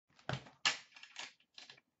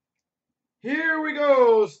Here we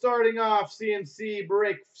go. Starting off CNC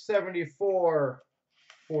break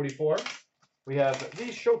 7444. We have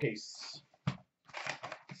the showcase.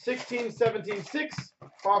 16, 17, 6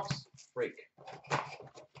 box break.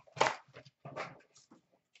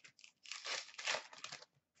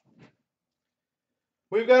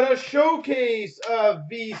 We've got a showcase of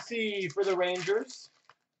VC for the Rangers.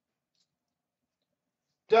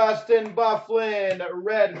 Dustin Byfuglien,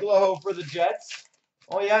 red glow for the Jets.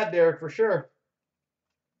 Oh yeah, Derek, for sure.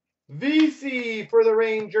 VC for the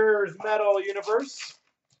Rangers, Metal Universe.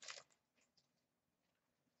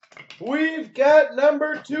 We've got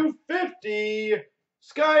number 250,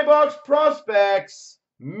 Skybox Prospects,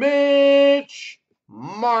 Mitch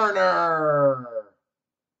Marner.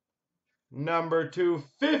 Number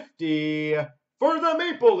 250 for the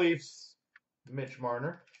Maple Leafs, Mitch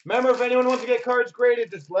Marner. Remember, if anyone wants to get cards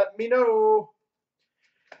graded, just let me know.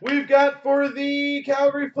 We've got for the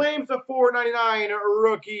Calgary Flames a $4.99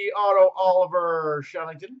 rookie auto Oliver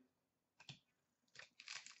Shellington.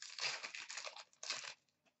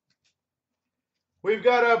 We've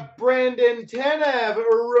got a Brandon Tanev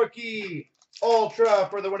rookie ultra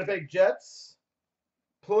for the Winnipeg Jets.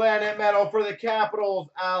 Planet Metal for the Capitals,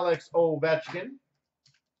 Alex Ovechkin.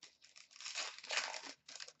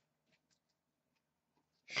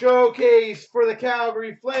 Showcase for the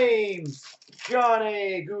Calgary Flames,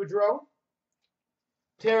 Johnny Gaudreau.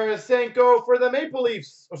 Tarasenko for the Maple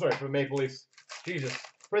Leafs. Oh, sorry, for the Maple Leafs. Jesus.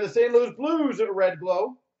 For the St. Louis Blues, red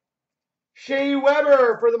glow. Shea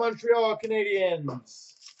Weber for the Montreal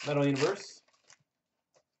Canadiens, Metal Universe.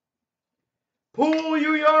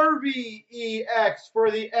 Puljujarvi EX for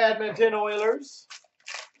the Edmonton Oilers.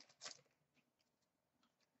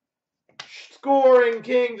 Scoring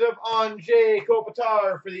Kings of Anjay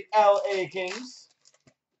Kopitar for the LA Kings.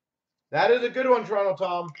 That is a good one, Toronto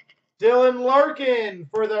Tom. Dylan Larkin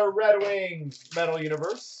for the Red Wings, Metal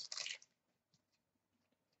Universe.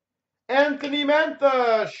 Anthony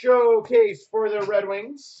Mantha, showcase for the Red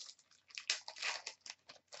Wings.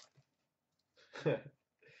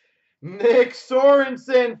 Nick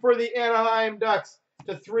Sorensen for the Anaheim Ducks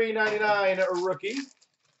to $3.99 rookie.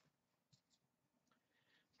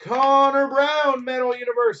 Connor Brown, Metal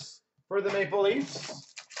Universe for the Maple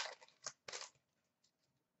Leafs.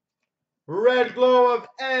 Red glow of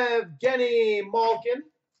Evgeny Malkin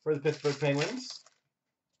for the Pittsburgh Penguins.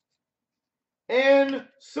 And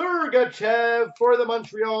Sergachev for the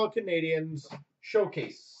Montreal Canadiens,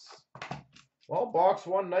 showcase. Well, box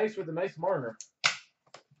one nice with a nice Marner.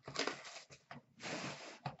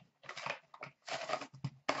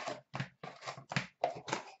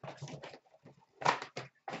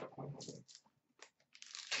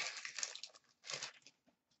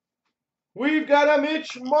 We've got a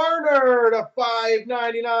Mitch Marner to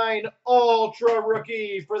 $5.99 Ultra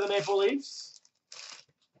Rookie for the Maple Leafs.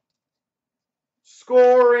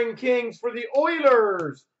 Scoring Kings for the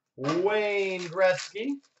Oilers, Wayne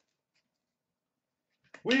Gretzky.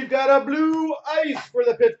 We've got a Blue Ice for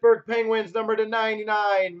the Pittsburgh Penguins, number to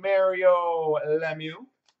 99, Mario Lemieux.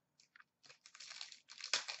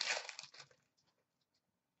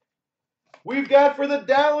 We've got for the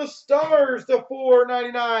Dallas Stars to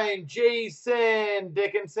 $4.99, Jason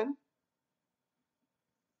Dickinson.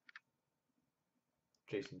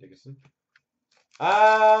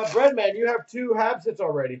 Breadman, you have two Habsits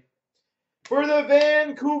already. For the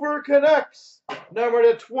Vancouver Canucks, number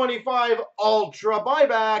to 25, Ultra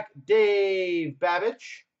Buyback, Dave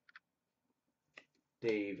Babbage.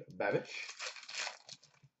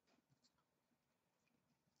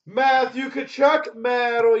 Matthew Tkachuk,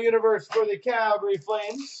 Metal Universe for the Calgary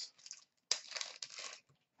Flames.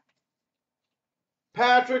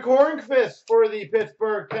 Patrick Hornqvist for the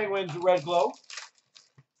Pittsburgh Penguins, red glow.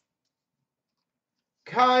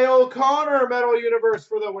 Kyle Connor, Metal Universe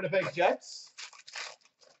for the Winnipeg Jets.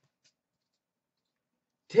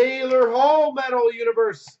 Taylor Hall, Metal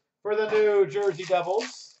Universe for the New Jersey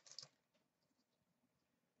Devils.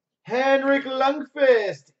 Henrik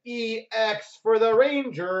Lundqvist, EX for the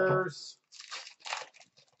Rangers.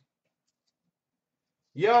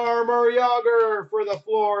 Jaromir Jagr for the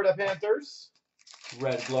Florida Panthers,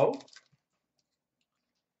 red glow.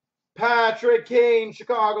 Patrick Kane,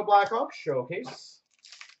 Chicago Blackhawks, showcase.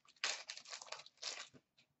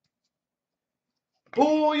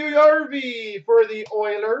 Puljujarvi for the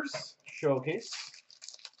Oilers, showcase.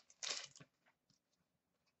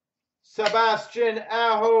 Sebastian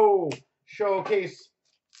Aho, showcase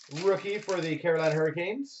rookie for the Carolina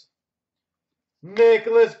Hurricanes.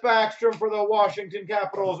 Nicholas Backstrom for the Washington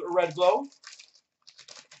Capitals, red glow.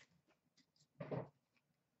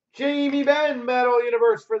 Jamie Benn, Metal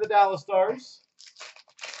Universe for the Dallas Stars.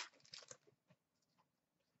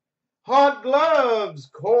 Hot Gloves,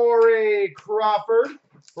 Corey Crawford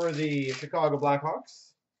for the Chicago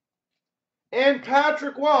Blackhawks. And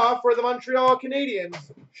Patrick Waugh for the Montreal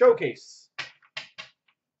Canadiens Showcase.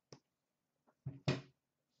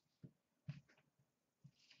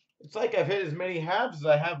 It's like I've hit as many Habs as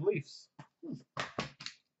I have Leafs.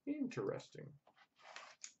 Interesting.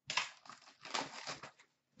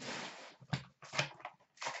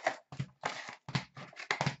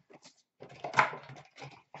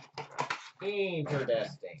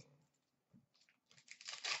 Interesting.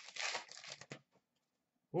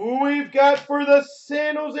 We've got for the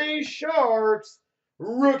San Jose Sharks,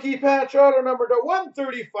 rookie patch auto number to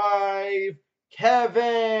 135,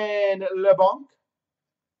 Kevin LeBlanc.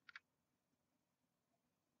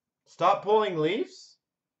 Stop pulling Leafs.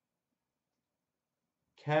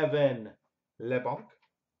 Kevin LeBlanc.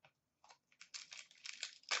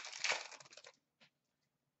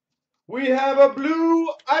 We have a blue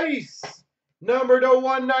ice, number to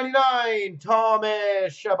 199,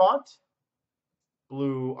 Thomas Chabot.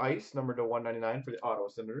 Blue ice, number to 199 for the Ottawa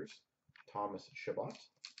Senators, Thomas Chabot.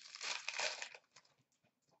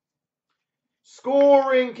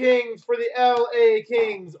 Scoring Kings for the LA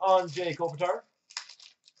Kings, Anze Kopitar.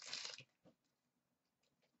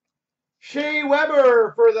 Shea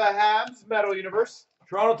Weber for the Habs, Metal Universe.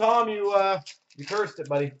 Toronto Tom, you cursed it,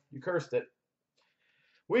 buddy. You cursed it.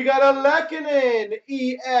 We got a Lehkonen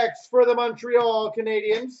EX for the Montreal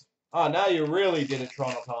Canadiens. Ah, now you really did it,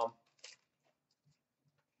 Toronto Tom.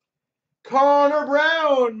 Connor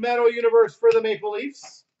Brown, Metal Universe for the Maple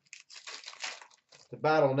Leafs. It's a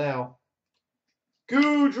battle now.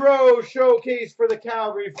 Goudreau Showcase for the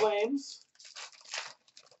Calgary Flames.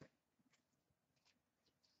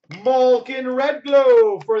 Malkin Red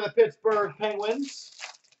Glow for the Pittsburgh Penguins.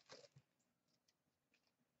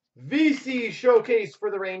 VC Showcase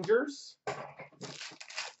for the Rangers.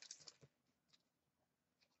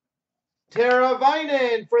 Tara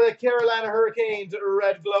Vinen for the Carolina Hurricanes,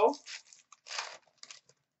 Red Glow.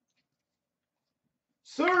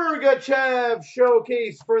 Sergachev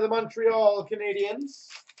Showcase for the Montreal Canadiens.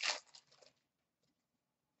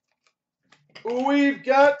 We've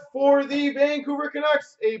got for the Vancouver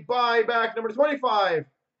Canucks a buyback number 25,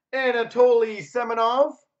 Anatoly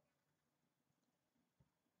Semenov.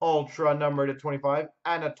 Ultra number to 25,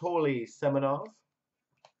 Anatoly Semenov.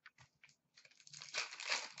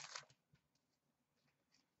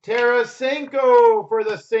 Tarasenko for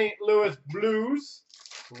the St. Louis Blues,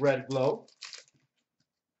 Red Glow.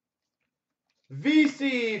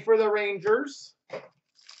 VC for the Rangers.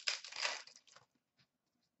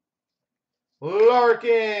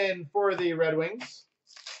 Larkin for the Red Wings.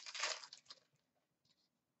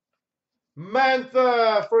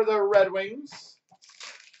 Mantha for the Red Wings.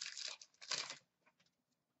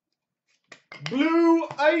 Blue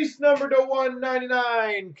ice number to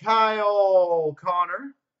 199, Kyle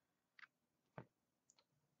Connor.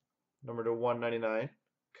 Number to 199,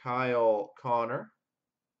 Kyle Connor.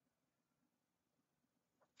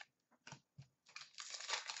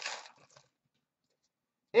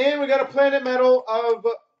 And we got a Planet Metal of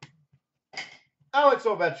Alex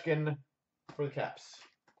Ovechkin for the Caps.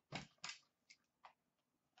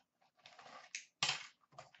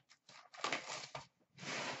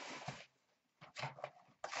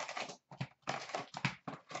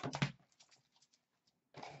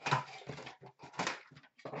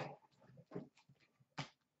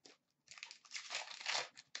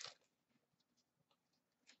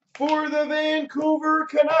 For the Vancouver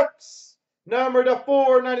Canucks, number to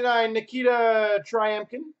 499, Nikita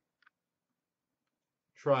Triamkin.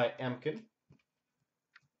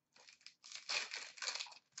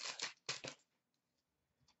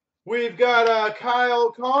 We've got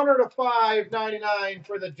Kyle Connor to 599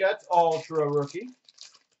 for the Jets, Ultra Rookie.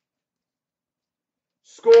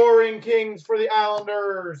 Scoring Kings for the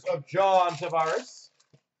Islanders of John Tavares.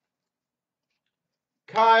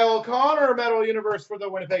 Kyle Connor, Metal Universe for the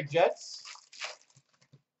Winnipeg Jets.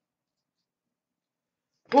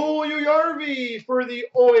 Puljujärvi for the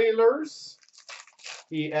Oilers,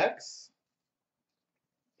 EX.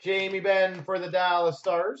 Jamie Benn for the Dallas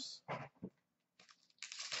Stars.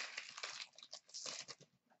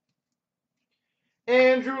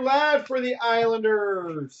 Andrew Ladd for the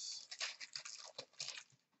Islanders.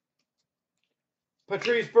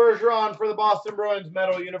 Patrice Bergeron for the Boston Bruins,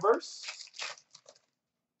 Metal Universe.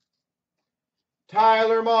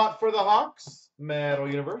 Tyler Mott for the Hawks, Metal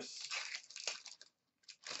Universe.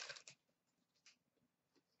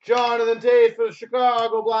 Jonathan Toews for the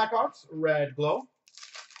Chicago Blackhawks, Red Glow.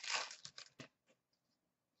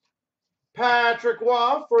 Patrick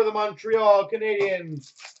Waugh for the Montreal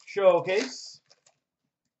Canadiens Showcase.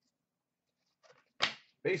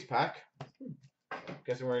 Base pack.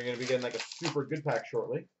 Guessing we're going to be getting like a super good pack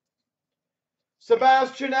shortly.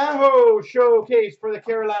 Sebastian Aho showcase for the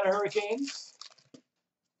Carolina Hurricanes.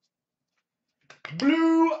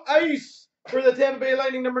 Blue Ice for the Tampa Bay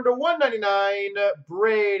Lightning, number to 199,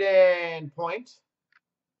 Braden Point.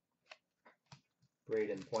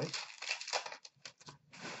 Braden Point.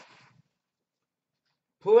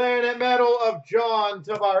 Planet Metal of John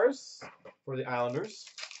Tavares for the Islanders.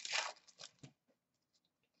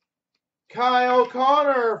 Kyle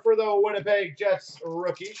Connor for the Winnipeg Jets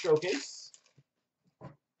rookie showcase.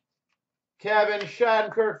 Kevin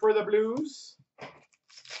Shattenkirk for the Blues.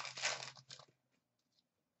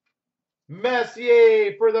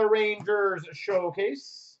 Messier for the Rangers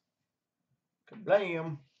showcase.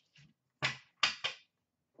 Kablam.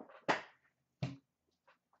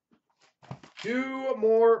 Two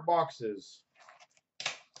more boxes.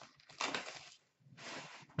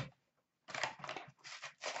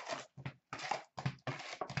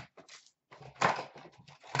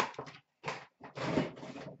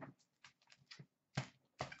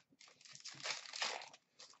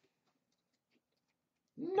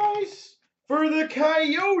 Nice. For the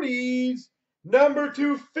Coyotes, number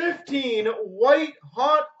 215, White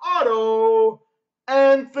Hot Auto,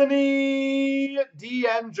 Anthony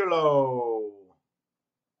DeAngelo.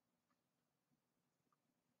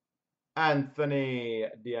 Anthony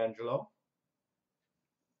DeAngelo.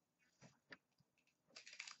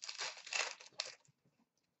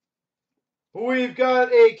 We've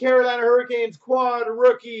got a Carolina Hurricanes quad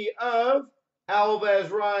rookie of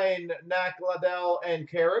Alves, Ryan, Nack, Liddell, and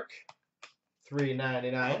Carrick.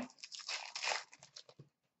 $3.99.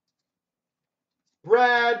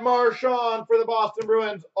 Brad Marchand for the Boston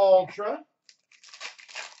Bruins Ultra.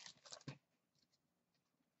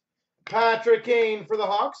 Patrick Kane for the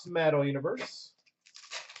Hawks Metal Universe.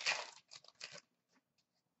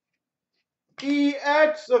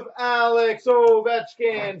 EX of Alex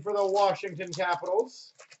Ovechkin for the Washington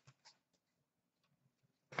Capitals.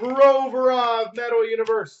 Provorov Metal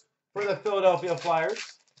Universe for the Philadelphia Flyers.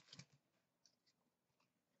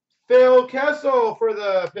 Phil Kessel for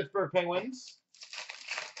the Pittsburgh Penguins.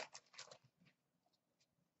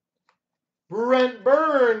 Brent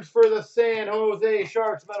Burns for the San Jose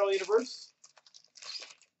Sharks Metal Universe.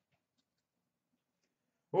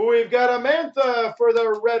 We've got Amantha for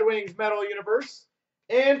the Red Wings Metal Universe.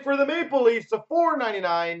 And for the Maple Leafs, a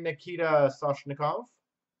 $4.99 Nikita Soshnikov.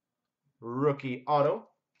 Rookie auto,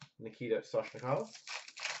 Nikita Soshnikov.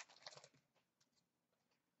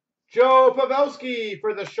 Joe Pavelski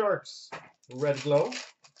for the Sharks, Red Glow.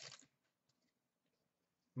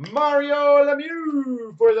 Mario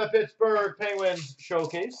Lemieux for the Pittsburgh Penguins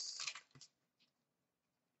showcase.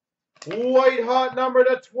 White Hot number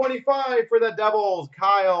to 25 for the Devils,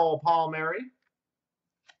 Kyle Palmieri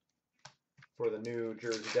for the New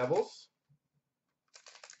Jersey Devils.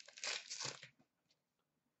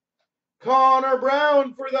 Connor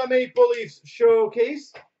Brown for the Maple Leafs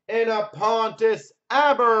showcase. And a Pontus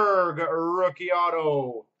Aberg rookie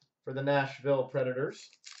auto for the Nashville Predators.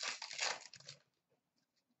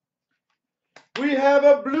 We have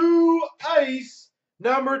a Blue Ice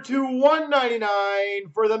number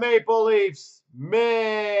 2/199 for the Maple Leafs,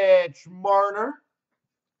 Mitch Marner.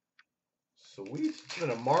 Sweet. It's been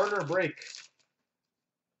a Marner break.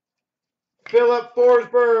 Philip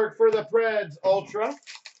Forsberg for the Preds Ultra.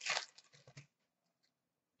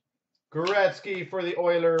 Gretzky for the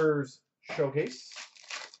Oilers showcase.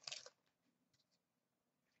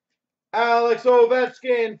 Alex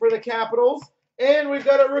Ovechkin for the Capitals. And we've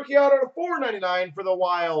got a rookie auto to $4.99 for the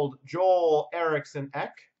Wild, Joel Eriksson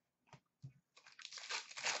Ek.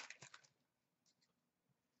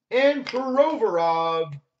 And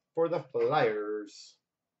Provorov for the Flyers.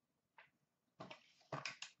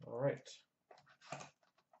 All right.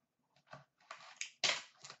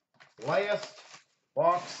 Last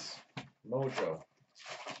box mojo.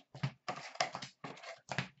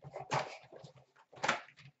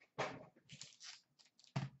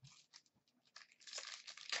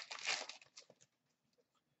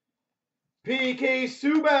 PK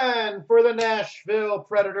Subban for the Nashville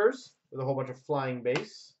Predators with a whole bunch of flying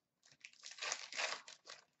base.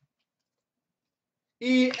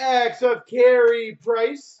 EX of Carey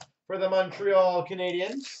Price for the Montreal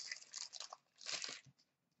Canadiens.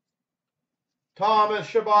 Thomas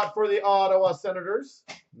Chabot for the Ottawa Senators,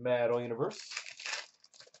 Metal Universe.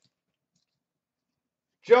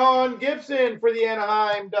 John Gibson for the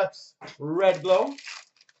Anaheim Ducks, Red Glow.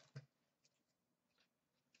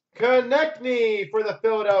 Konechny for the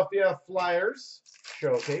Philadelphia Flyers,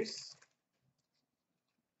 showcase.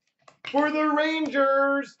 For the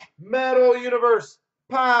Rangers, Metal Universe,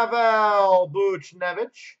 Pavel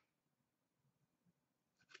Buchnevich.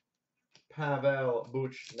 Pavel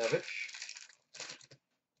Buchnevich.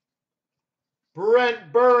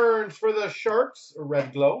 Brent Burns for the Sharks,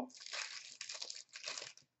 red glow.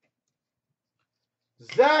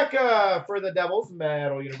 Zaka for the Devils,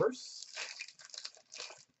 Metal Universe.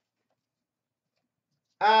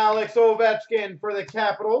 Alex Ovechkin for the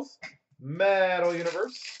Capitals, Metal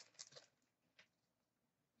Universe.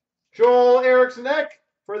 Joel Eriksson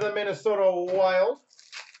for the Minnesota Wild.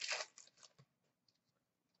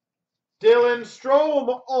 Dylan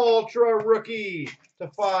Strome, Ultra Rookie to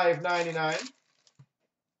 $5.99.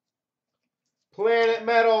 Planet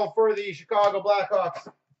Metal for the Chicago Blackhawks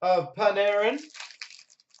of Panarin.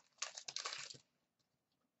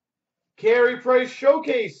 Carey Price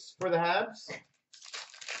Showcase for the Habs.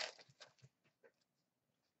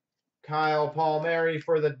 Kyle Palmieri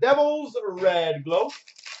for the Devils, red glow.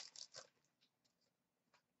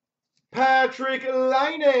 Patrick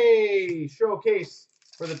Laine Showcase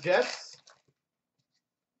for the Jets.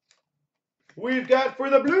 We've got for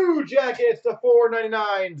the Blue Jackets to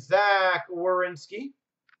 $4.99, Zach Werenski.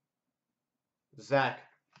 Zach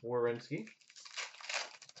Werenski.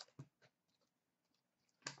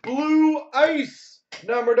 Blue Ice,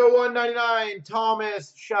 number to 199,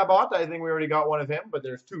 Thomas Chabot. I think we already got one of him, but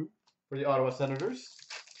there's two for the Ottawa Senators.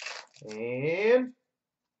 And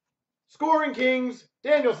Scoring Kings,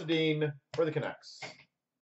 Daniel Sedin for the Canucks.